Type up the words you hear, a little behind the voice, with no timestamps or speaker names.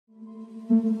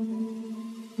Hello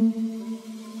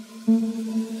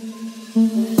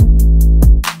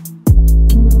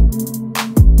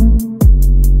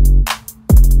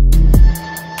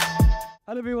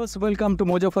viewers, welcome to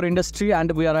Mojo for Industry,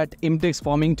 and we are at IMTEX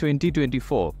Forming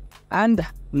 2024. And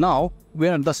now we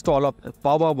are at the stall of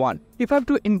Power One. If I have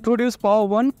to introduce Power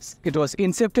One, it was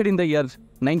incepted in the year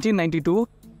 1992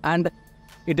 and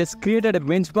it has created a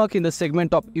benchmark in the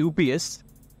segment of UPS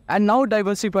and now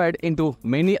diversified into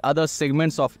many other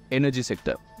segments of energy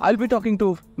sector. I'll be talking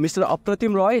to Mr.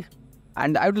 Apratim Roy,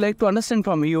 and I would like to understand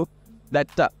from you that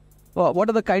what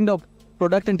are the kind of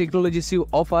product and technologies you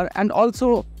offer, and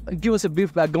also give us a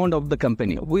brief background of the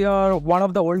company. We are one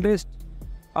of the oldest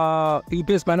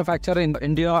UPS manufacturer in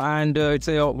India, and it's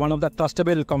one of the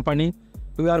trustable company.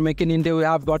 We are making in India. We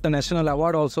have got a national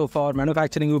award also for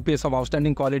manufacturing UPS of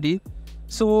outstanding quality.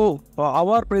 So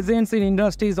our presence in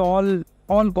industries, all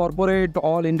corporate,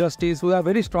 all industries. We are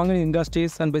very strong in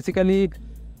industries, and basically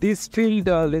this field,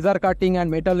 laser cutting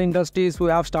and metal industries, we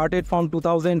have started from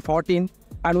 2014,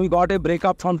 and we got a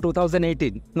breakup from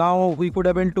 2018. Now we could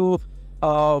able to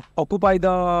occupy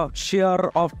the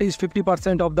share of at least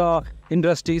 50% of the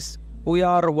industries. We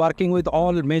are working with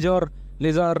all major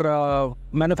laser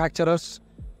manufacturers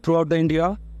throughout the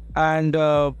India, and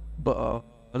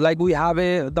like we have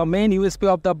the main USP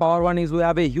of the Power One is we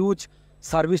have a huge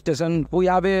service station. We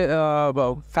have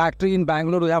a factory in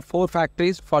Bangalore. We have 4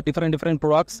 factories for different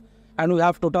products, and we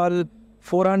have total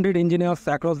 400 engineers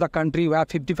across the country. We have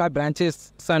 55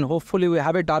 branches, and hopefully we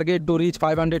have a target to reach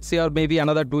 500 CR maybe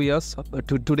another 2 years.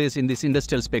 Today's in this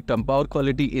industrial spectrum, power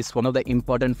quality is one of the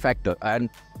important factor, and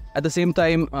at the same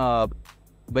time,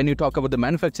 when you talk about the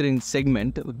manufacturing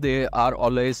segment, they are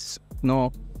always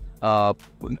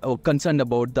concerned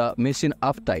about the machine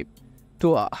uptime.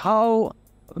 So how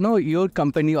your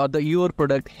company or your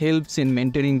product helps in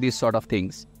maintaining these sort of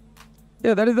things?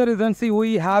 Yeah, that is the reason. See,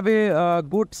 we have a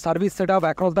good service setup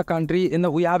across the country.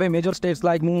 We have a major states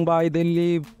like Mumbai,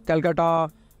 Delhi, Calcutta,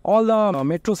 all the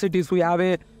metro cities. We have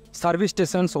a service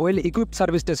stations, well-equipped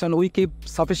service station. We keep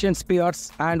sufficient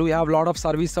spares, and we have a lot of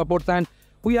service supports. And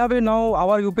we have now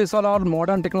our UPS all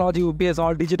modern technology UPS,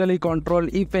 all digitally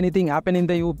controlled. If anything happen in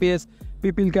the UPS,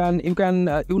 you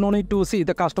no need to see.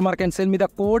 The customer can send me the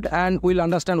code, and we'll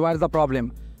understand where is the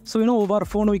problem. So over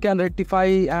phone we can rectify,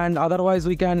 and otherwise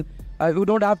we can. We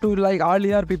don't have to, like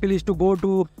earlier people used to go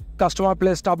to customer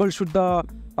place, troubleshoot the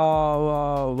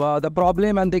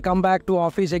problem, and they come back to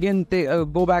office again, they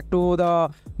go back to the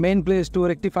main place to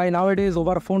rectify. Nowadays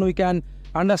over phone we can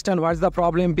understand what's the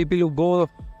problem. People who go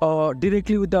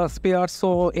directly with the spares,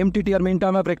 so MTT or mean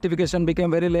time of rectification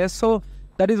became very less. So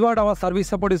that is what our service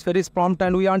support is very prompt,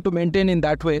 and we want to maintain in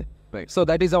that way. Right. So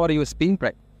that is our USP.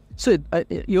 Right. So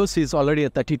yours is already a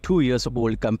 32 years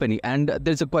old company, and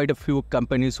there's quite a few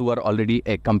companies who are already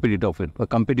a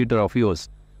competitor of yours.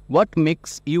 What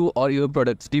makes you or your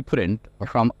products different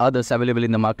from others available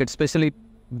in the market, especially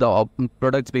the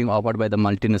products being offered by the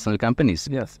multinational companies?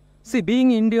 Yes. See,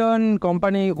 being Indian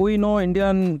company, we know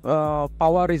Indian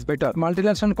power is better.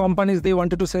 Multinational companies, they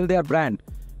wanted to sell their brand.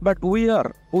 But we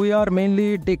are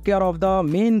mainly take care of the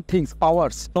main things,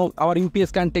 powers. So our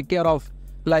UPS can take care of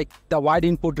like the wide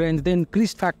input range, then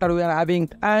crease factor we are having,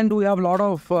 and we have a lot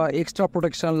of extra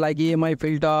protection like EMI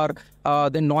filter,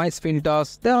 then noise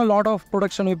filters. There are a lot of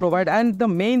protection we provide, and the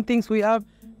main things we have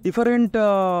different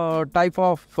type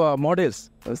of models.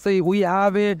 Say we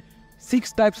have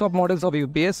 6 types of models of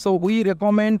UPS, so we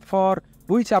recommend for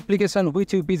which application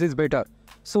which UPS is better.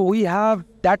 So we have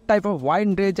that type of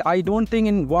wide range. I don't think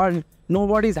in world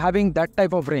nobody is having that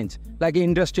type of range, like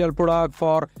industrial product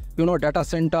for data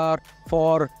center,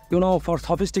 for for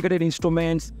sophisticated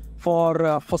instruments,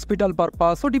 for hospital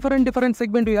purpose. So different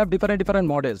segment we have different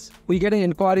models. We get an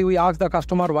inquiry, we ask the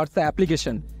customer what's the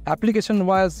application. Application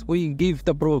wise we give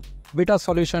the better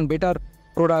solution, better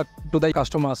product to the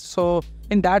customers. So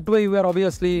in that way we are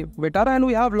obviously better, and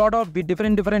we have a lot of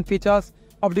different features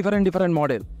of different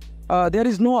model. There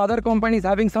is no other companies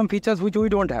having some features which we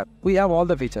don't have. We have all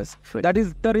the features. Right. That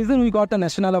is the reason we got the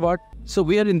national award. So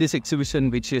we are in this exhibition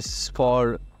which is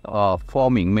for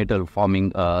metal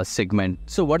forming segment.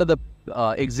 So what are the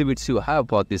exhibits you have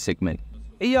for this segment?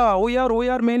 Yeah, we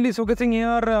are mainly showcasing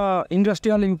here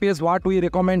industrial UPS, what we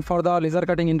recommend for the laser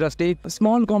cutting industry.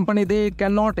 Small company, they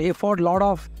cannot afford a lot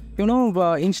of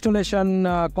installation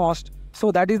cost. So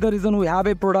that is the reason we have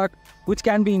a product which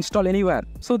can be installed anywhere.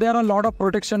 So there are a lot of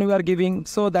protection we are giving.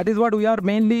 So that is what we are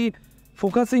mainly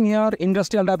focusing here,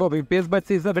 industrial type of UPS.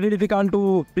 But it's very difficult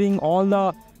to bring all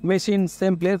the machines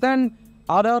same place. And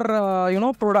other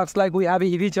products like we have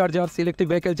EV chargers, electric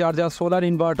vehicle chargers, solar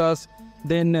inverters,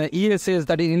 then ESS,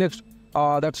 that is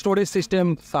that storage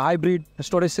system, hybrid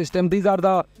storage system. These are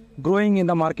the growing in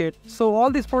the market. So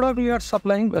all these products we are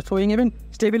supplying, showing even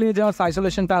stabilizers,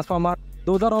 isolation transformer.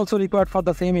 Those are also required for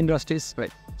the same industries.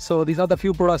 Right. So these are the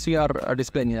few products we are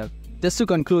displaying here. Just to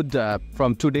conclude,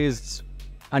 from today's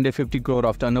 150 crore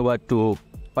of turnover to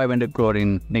 500 crore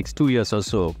in next 2 years or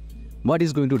so, what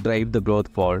is going to drive the growth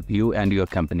for you and your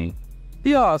company?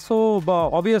 Yeah, so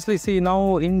obviously, see,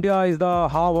 now India is the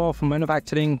hub of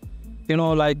manufacturing,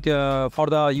 like for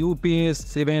the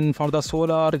UPS, even for the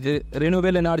solar,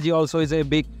 renewable energy also is a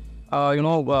big,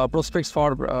 prospects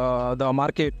for the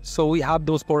market. So we have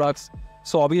those products.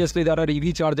 So obviously there are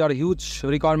EV charger, huge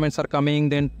requirements are coming.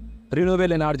 Then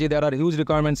renewable energy, there are huge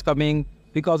requirements coming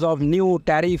because of new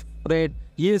tariff rate.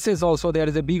 ESS also, there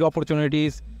is a big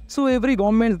opportunities. So every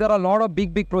government, there are a lot of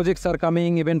big projects are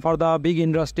coming, even for the big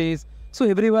industries. So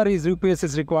everywhere is UPS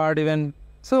is required even.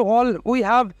 So we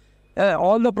have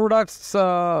all the products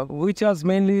which is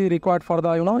mainly required for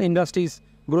the industries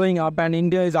growing up, and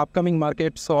India is upcoming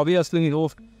market. So obviously we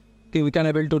hope we can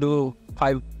able to do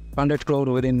 500 crore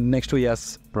within next 2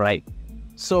 years. Right.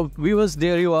 So viewers,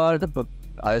 there you are.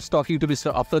 I was talking to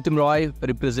Mr. Apratim Roy,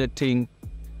 representing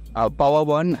Power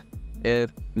One, a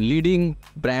leading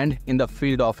brand in the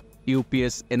field of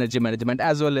UPS energy management,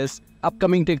 as well as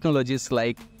upcoming technologies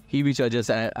like EV chargers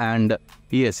and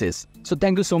ESS. So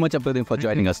thank you so much, Apratim, for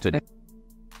joining us today.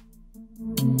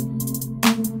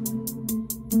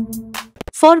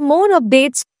 For more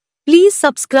updates, please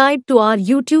subscribe to our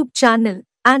YouTube channel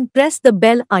and press the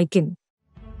bell icon.